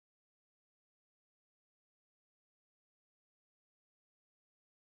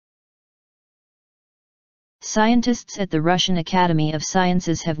Scientists at the Russian Academy of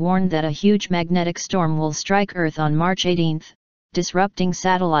Sciences have warned that a huge magnetic storm will strike Earth on March 18, disrupting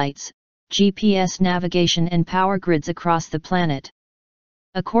satellites, GPS navigation and power grids across the planet.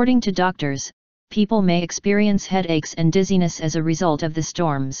 According to doctors, people may experience headaches and dizziness as a result of the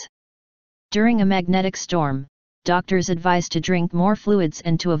storms. During a magnetic storm, doctors advise to drink more fluids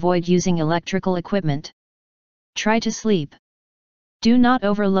and to avoid using electrical equipment. Try to sleep. Do not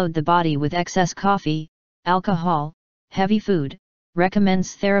overload the body with excess coffee, alcohol, heavy food,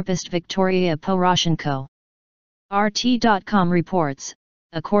 recommends therapist Victoria Poroshenko. RT.com reports,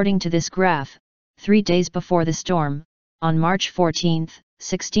 according to this graph, 3 days before the storm, on March 14,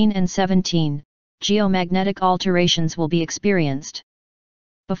 16 and 17, geomagnetic alterations will be experienced.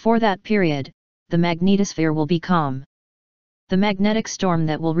 Before that period, the magnetosphere will be calm. The magnetic storm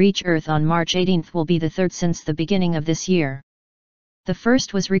that will reach Earth on March 18 will be the third since the beginning of this year. The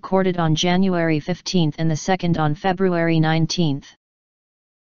first was recorded on January 15 and the second on February 19.